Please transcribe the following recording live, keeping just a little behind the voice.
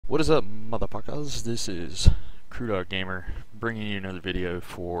What is up, motherfuckers? This is Crewdog Gamer bringing you another video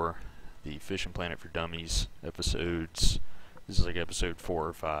for the Fishing Planet for Dummies episodes. This is like episode 4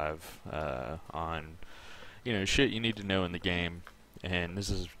 or 5 on, shit you need to know in the game. And this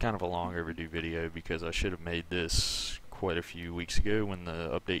is kind of a long overdue video because I should have made this quite a few weeks ago when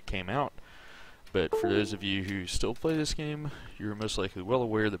the update came out. But for those of you who still play this game, you're most likely well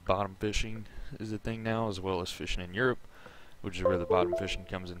aware that bottom fishing is a thing now, as well as fishing in Europe, which is where the bottom fishing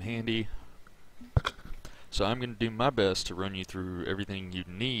comes in handy. So I'm going to do my best to run you through everything you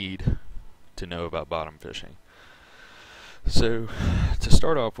need to know about bottom fishing. So to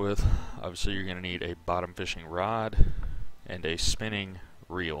start off with, obviously you're going to need a bottom fishing rod and a spinning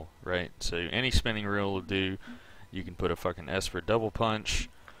reel, right? So any spinning reel will do. You can put a fucking S for double punch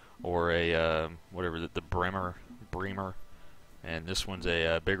or a whatever the bremer, and this one's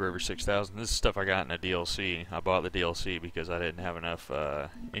a Big River 6000. This is stuff I got in a DLC. I bought the DLC because I didn't have enough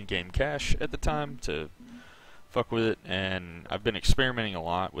in-game cash at the time to fuck with it, and I've been experimenting a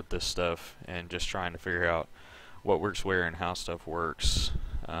lot with this stuff and just trying to figure out what works where and how stuff works,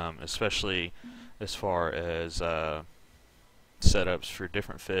 especially as far as setups for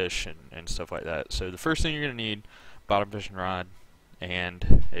different fish and stuff like that. So the first thing you're going to need, bottom fishing rod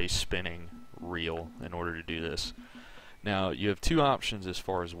and a spinning reel in order to do this. Now, you have two options as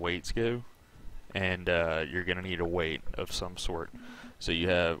far as weights go, and you're going to need a weight of some sort. So you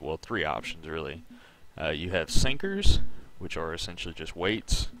have, well, three options really. You have sinkers, which are essentially just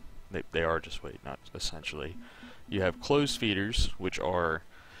weights. They are just weight, not essentially. You have closed feeders, which are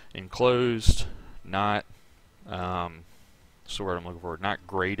enclosed, not, what's the word I'm looking for, not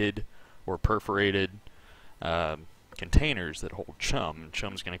graded or perforated containers that hold chum. And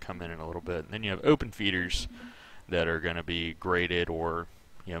chum's going to come in a little bit. And then you have open feeders that are going to be graded or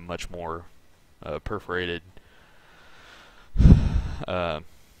much more perforated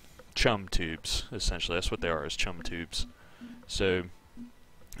chum tubes. Essentially, that's what they are, is chum tubes. So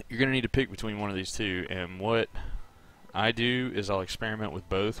you're going to need to pick between one of these two, and what I do is I'll experiment with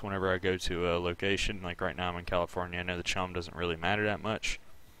both whenever I go to a location. Like right now I'm in California. I know the chum doesn't really matter that much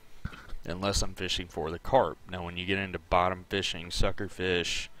unless I'm fishing for the carp. Now when you get into bottom fishing, sucker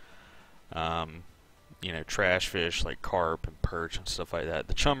fish, trash fish like carp and perch and stuff like that,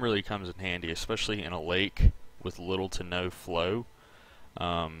 the chum really comes in handy, especially in a lake with little to no flow.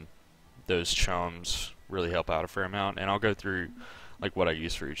 Those chums really help out a fair amount, and I'll go through like what I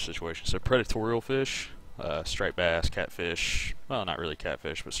use for each situation. So predatorial fish, striped bass, catfish, well, not really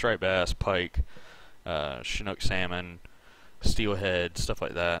catfish, but striped bass, pike, Chinook salmon, steelhead, stuff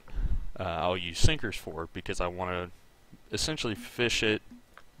like that. I'll use sinkers for because I want to essentially fish it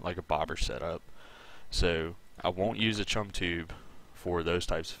like a bobber setup. So I won't use a chum tube for those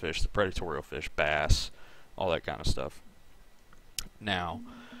types of fish, the predatorial fish, bass, all that kind of stuff. Now,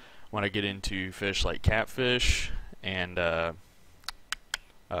 when I get into fish like catfish and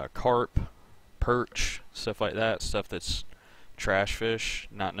carp, perch, stuff like that, stuff that's trash fish,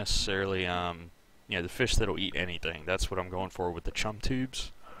 not necessarily the fish that'll eat anything. That's what I'm going for with the chum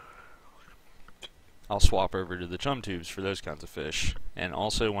tubes. I'll swap over to the chum tubes for those kinds of fish. And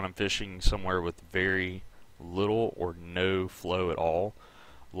also when I'm fishing somewhere with very little or no flow at all,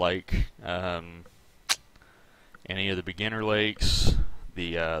 like any of the beginner lakes,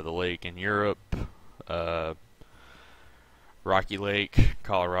 the lake in Europe, Rocky Lake,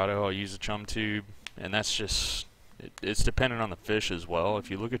 Colorado, I'll use a chum tube. And that's just, it's dependent on the fish as well. If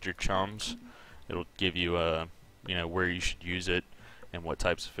you look at your chums, it'll give you where you should use it and what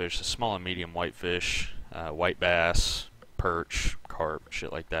types of fish. The small and medium whitefish, white bass, perch, carp,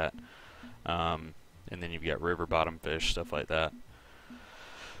 shit like that. And then you've got river bottom fish, stuff like that.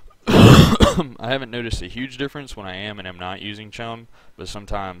 I haven't noticed a huge difference when I am and am not using chum, but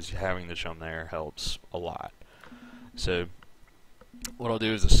sometimes having the chum there helps a lot. So what I'll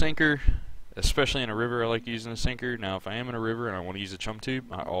do is a sinker, especially in a river. I like using a sinker. Now if I am in a river and I want to use a chum tube,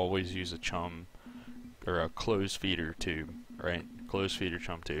 I always use a chum or a closed feeder tube, right? Closed feeder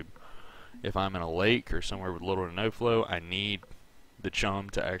chum tube. If I'm in a lake or somewhere with little to no flow, I need the chum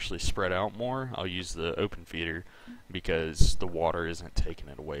to actually spread out more. I'll use the open feeder because the water isn't taking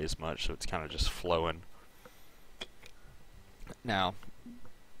it away as much, so it's kind of just flowing. Now,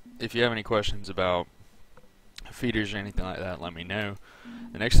 if you have any questions about feeders or anything like that, let me know.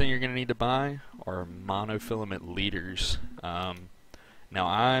 The next thing you're going to need to buy are monofilament leaders. Now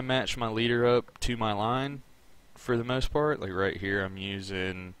I match my leader up to my line for the most part. Like right here I'm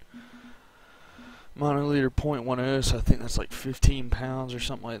using monoliter 0.10, so I think that's like 15 pounds or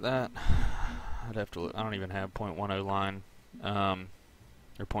something like that. I'd have to look. I don't even have 0.10 line, or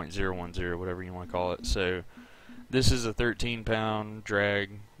 0.010, whatever you want to call it. So this is a 13-pound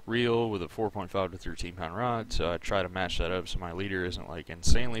drag reel with a 4.5 to 13 pound rod, so I try to match that up so my leader isn't like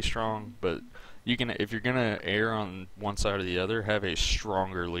insanely strong. But you can, if you're gonna err on one side or the other, have a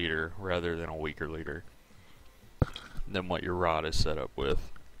stronger leader rather than a weaker leader than what your rod is set up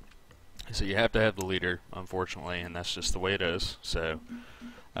with. So you have to have the leader, unfortunately, and that's just the way it is. So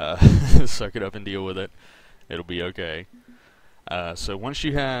suck it up and deal with it. It'll be okay. So once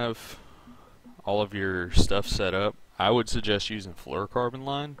you have all of your stuff set up, I would suggest using fluorocarbon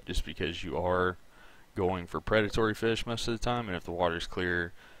line, just because you are going for predatory fish most of the time, and if the water's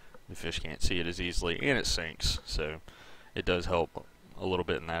clear, the fish can't see it as easily, and it sinks. So it does help a little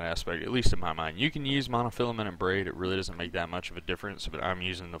bit in that aspect, at least in my mind. You can use monofilament and braid, it really doesn't make that much of a difference, but I'm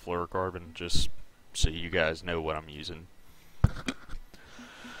using the fluorocarbon just so you guys know what I'm using.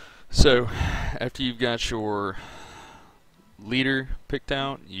 So after you've got your leader picked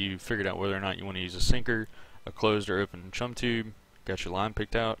out, you figured out whether or not you want to use a sinker, a closed or open chum tube, got your line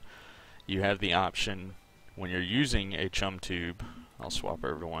picked out, you have the option when you're using a chum tube, I'll swap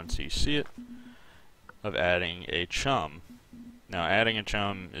over to one so you see it, of adding a chum. Now adding a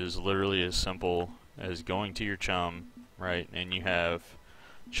chum is literally as simple as going to your chum, right, and you have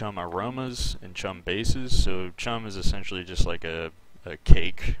chum aromas and chum bases. So chum is essentially just like a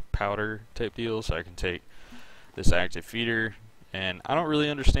cake powder type deal, so I can take this active feeder, and I don't really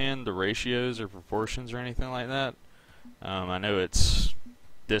understand the ratios or proportions or anything like that. I know it's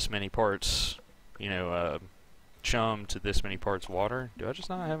this many parts, you know, chum to this many parts water. Do I just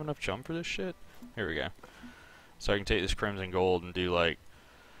not have enough chum for this shit? Here we go. So I can take this crimson gold and do like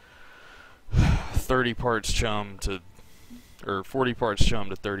 30 parts chum to, or 40 parts chum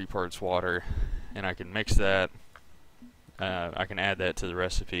to 30 parts water, and I can mix that. I can add that to the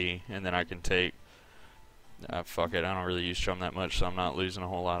recipe, and then I can take, fuck it, I don't really use chum that much, so I'm not losing a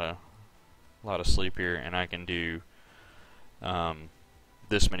whole lot of sleep here, and I can do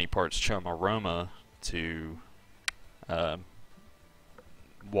this many parts chum aroma to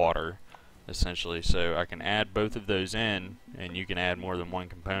water, essentially. So I can add both of those in, and you can add more than one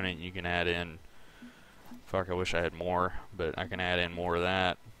component. You can add in, fuck, I wish I had more, but I can add in more of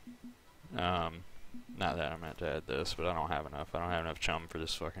that. Not that I meant to add this, but I don't have enough. I don't have enough chum for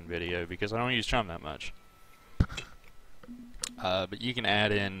this fucking video because I don't use chum that much. But you can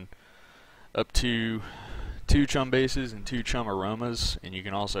add in up to 2 chum bases and 2 chum aromas, and you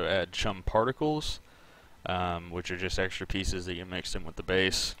can also add chum particles, which are just extra pieces that you mix in with the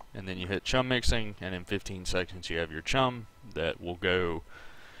base, and then you hit chum mixing, and in 15 seconds you have your chum that will go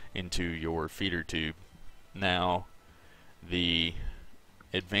into your feeder tube. Now, the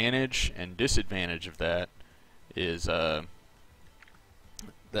advantage and disadvantage of that is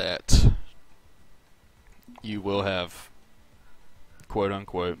that you will have, quote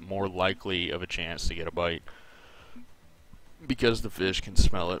unquote, more likely of a chance to get a bite because the fish can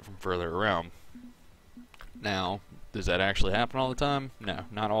smell it from further around. Now, does that actually happen all the time? No,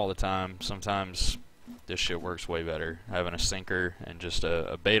 not all the time. Sometimes this shit works way better. Having a sinker and just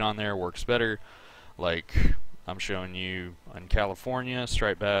a bait on there works better. Like I'm showing you in California,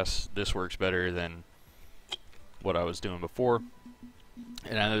 striped bass, this works better than what I was doing before.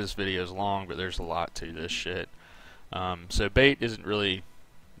 And I know this video is long, but there's a lot to this shit. So bait isn't really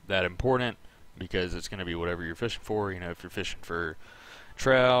that important because it's going to be whatever you're fishing for. You know, if you're fishing for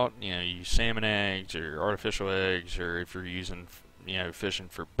trout, you know, you use salmon eggs or artificial eggs, or if you're using, you know, fishing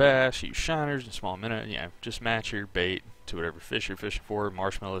for bass, you use shiners and small minnow. You know, just match your bait to whatever fish you're fishing for.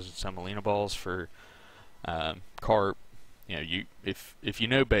 Marshmallows and semolina balls for carp. You know, if you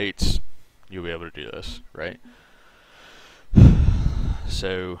know baits, you'll be able to do this, right?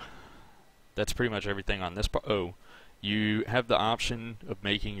 So that's pretty much everything on this part. Oh, you have the option of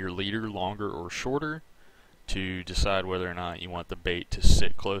making your leader longer or shorter to decide whether or not you want the bait to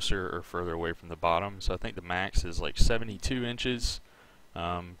sit closer or further away from the bottom. So I think the max is like 72 inches,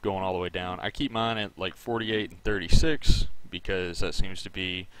 going all the way down. I keep mine at like 48 and 36 because that seems to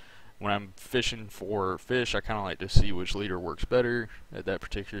be, when I'm fishing for fish, I kind of like to see which leader works better at that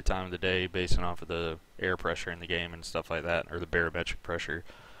particular time of the day, basing off of the air pressure in the game and stuff like that, or the barometric pressure.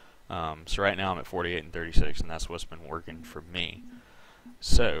 So right now I'm at 48 and 36, and that's what's been working for me.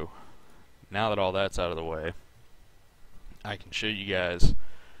 So now that all that's out of the way, I can show you guys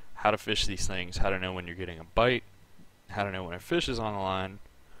how to fish these things, how to know when you're getting a bite, how to know when a fish is on the line,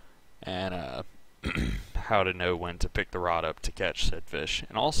 and how to know when to pick the rod up to catch said fish.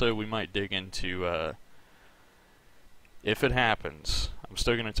 And also we might dig into, if it happens, I'm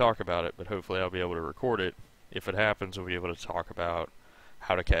still going to talk about it, but hopefully I'll be able to record it. If it happens, we'll be able to talk about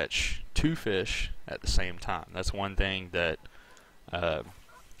how to catch 2 fish at the same time. That's one thing that,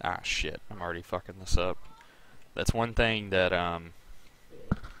 shit, I'm already fucking this up. That's one thing that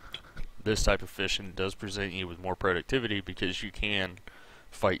this type of fishing does present you with more productivity because you can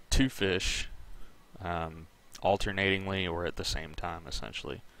fight two fish alternatingly or at the same time,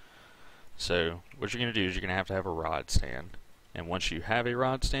 essentially. So what you're going to do is you're going to have a rod stand, and once you have a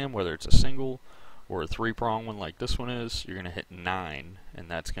rod stand, whether it's a single or a 3-prong one like this one is, you're going to hit 9, and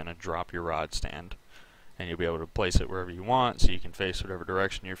that's going to drop your rod stand, and you'll be able to place it wherever you want so you can face whatever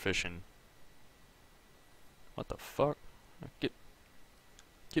direction you're fishing. What the fuck? Get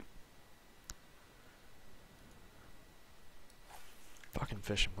fucking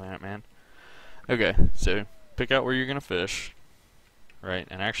Fishing Planet, man. Okay, so pick out where you're gonna fish, right?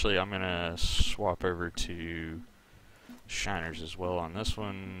 And actually, I'm gonna swap over to shiners as well on this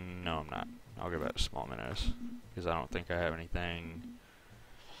one. No, I'm not. I'll go back to small minnows because I don't think I have anything.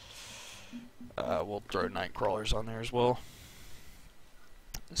 We'll throw night crawlers on there as well.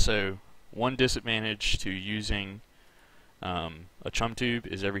 So one disadvantage to using a chum tube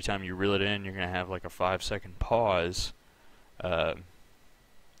is every time you reel it in, you're gonna have like a 5-second pause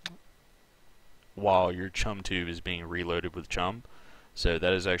while your chum tube is being reloaded with chum. So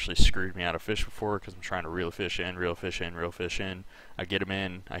that has actually screwed me out of fish before because I'm trying to reel fish in, reel fish in, reel fish in. I get them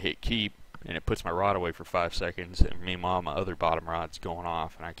in, I hit keep, and it puts my rod away for 5 seconds, and meanwhile my other bottom rod's going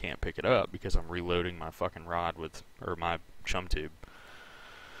off and I can't pick it up because I'm reloading my fucking rod with, or my chum tube.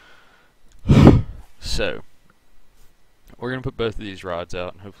 So we're going to put both of these rods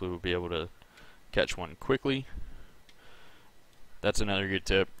out and hopefully we'll be able to catch one quickly. That's another good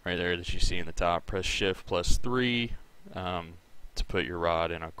tip right there that you see in the top. Press shift +3 to put your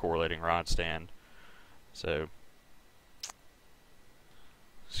rod in a correlating rod stand. So,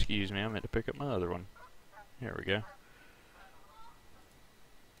 excuse me, I meant to pick up my other one. There we go.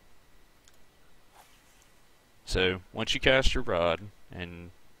 So, once you cast your rod,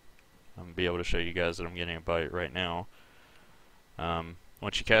 and I'm going to be able to show you guys that I'm getting a bite right now.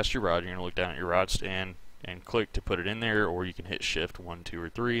 Once you cast your rod, you're going to look down at your rod stand and click to put it in there, or you can hit shift 1, 2, or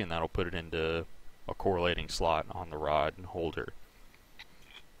 3 and that'll put it into a correlating slot on the rod and holder.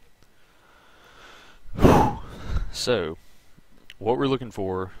 So what we're looking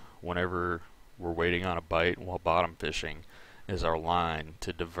for whenever we're waiting on a bite while bottom fishing is our line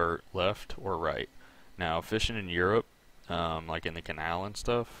to divert left or right. Now fishing in Europe, like in the canal and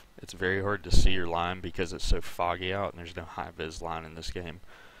stuff, it's very hard to see your line because it's so foggy out and there's no high vis line in this game.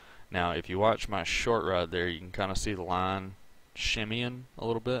 Now if you watch my short rod there, you can kind of see the line shimmying a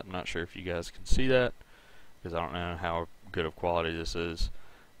little bit. I'm not sure if you guys can see that because I don't know how good of quality this is,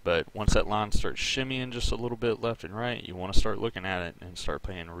 but once that line starts shimmying just a little bit left and right, you want to start looking at it and start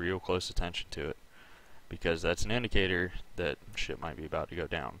paying real close attention to it because that's an indicator that shit might be about to go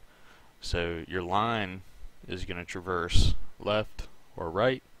down. So your line is going to traverse left or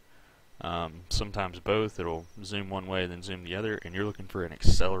right, sometimes both. It'll zoom one way then zoom the other, and you're looking for an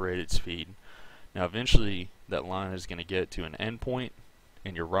accelerated speed. Now eventually that line is going to get to an end point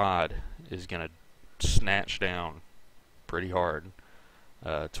and your rod is going to snatch down pretty hard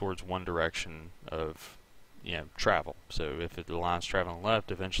towards one direction of travel. So if the line's traveling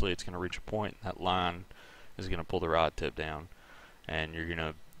left, eventually it's going to reach a point and that line is going to pull the rod tip down, and you're going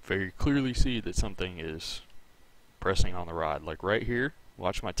to very clearly see that something is pressing on the rod. Like right here,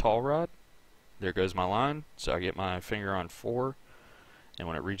 watch my tall rod, there goes my line, so I get my finger on 4, and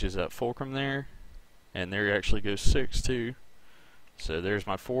when it reaches that fulcrum there, and there actually goes 6 too, so there's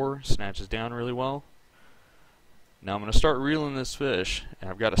my 4, snatches down really well. Now I'm going to start reeling this fish, and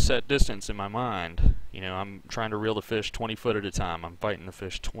I've got a set distance in my mind. I'm trying to reel the fish 20 foot at a time. I'm fighting the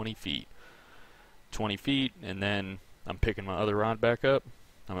fish 20 feet. 20 feet, and then I'm picking my other rod back up.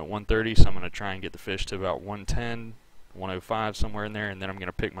 I'm at 130, so I'm going to try and get the fish to about 110, 105, somewhere in there, and then I'm going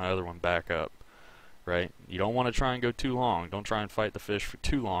to pick my other one back up. Right? You don't want to try and go too long. Don't try and fight the fish for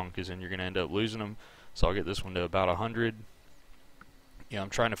too long because then you're going to end up losing them. So I'll get this one to about 100. I'm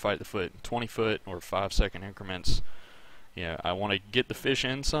trying to fight the foot 20 foot or 5-second increments. I want to get the fish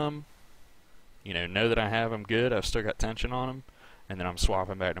in some, know that I have them good, I've still got tension on them, and then I'm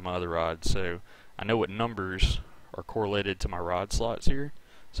swapping back to my other rod. So I know what numbers are correlated to my rod slots here.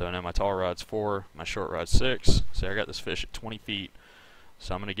 So I know my tall rod's 4, my short rod's 6. So I got this fish at 20 feet.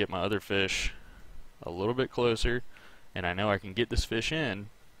 So I'm going to get my other fish a little bit closer, and I know I can get this fish in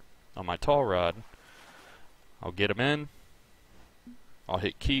on my tall rod. I'll get him in, I'll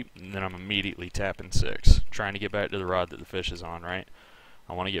hit keep, and then I'm immediately tapping 6, trying to get back to the rod that the fish is on, right?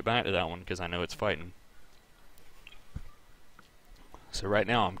 I want to get back to that one because I know it's fighting. So right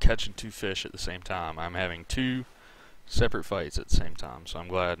now I'm catching 2 fish at the same time. I'm having 2 separate fights at the same time, so I'm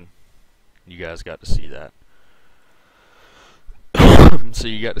glad you guys got to see that. So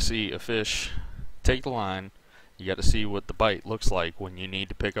you got to see a fish take the line, You got to see what the bite looks like when you need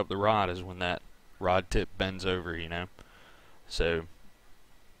to pick up the rod, is when that rod tip bends over, you know. So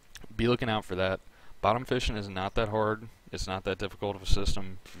be looking out for that. Bottom fishing is not that hard. It's not that difficult of a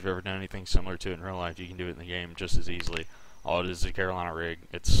system. If you've ever done anything similar to it in real life, you can do it in the game just as easily. All it is a Carolina rig.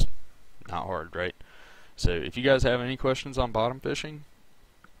 It's not hard, right? So if you guys have any questions on bottom fishing,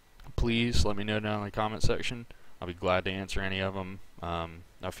 please let me know down in the comment section. I'll be glad to answer any of them.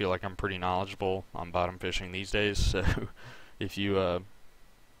 I feel like I'm pretty knowledgeable on bottom fishing these days, so if you have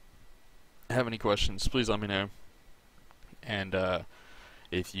any questions, please let me know. And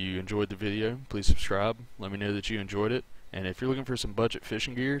if you enjoyed the video, please subscribe. Let me know that you enjoyed it. And if you're looking for some budget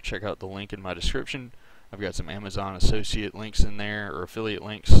fishing gear, check out the link in my description. I've got some Amazon associate links in there, or affiliate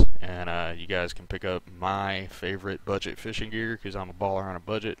links, and you guys can pick up my favorite budget fishing gear, because I'm a baller on a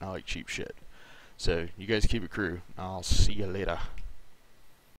budget and I like cheap shit. So you guys keep it crew. I'll see you later.